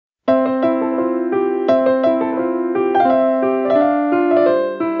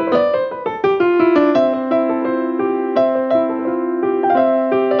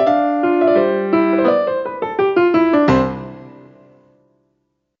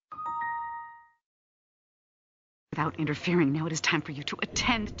Without interfering, now it is time for you to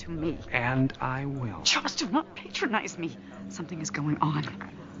attend to me. And I will. Just do not patronize me. Something is going on.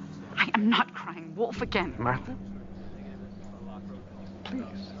 I am not crying wolf again. Martha? Please.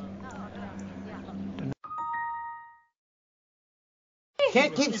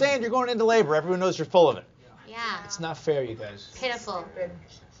 Can't keep saying you're going into labor. Everyone knows you're full of it. Yeah. It's not fair, you guys. Pitiful.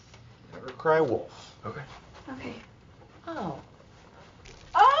 Never cry wolf. Okay. Okay. Oh.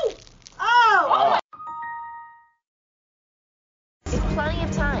 Oh! Oh! It's plenty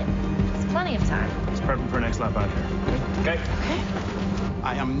of time. It's plenty of time. Let's prep him for next lap out here. Okay? Okay.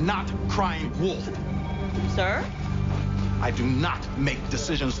 I am not crying wolf. Sir? I do not make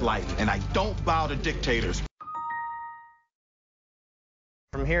decisions lightly, and I don't bow to dictators.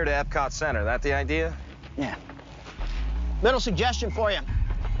 From here to Epcot Center, that the idea? Yeah. Little suggestion for you.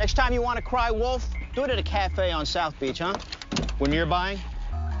 Next time you want to cry wolf, do it at a cafe on South Beach, huh? When you're buying,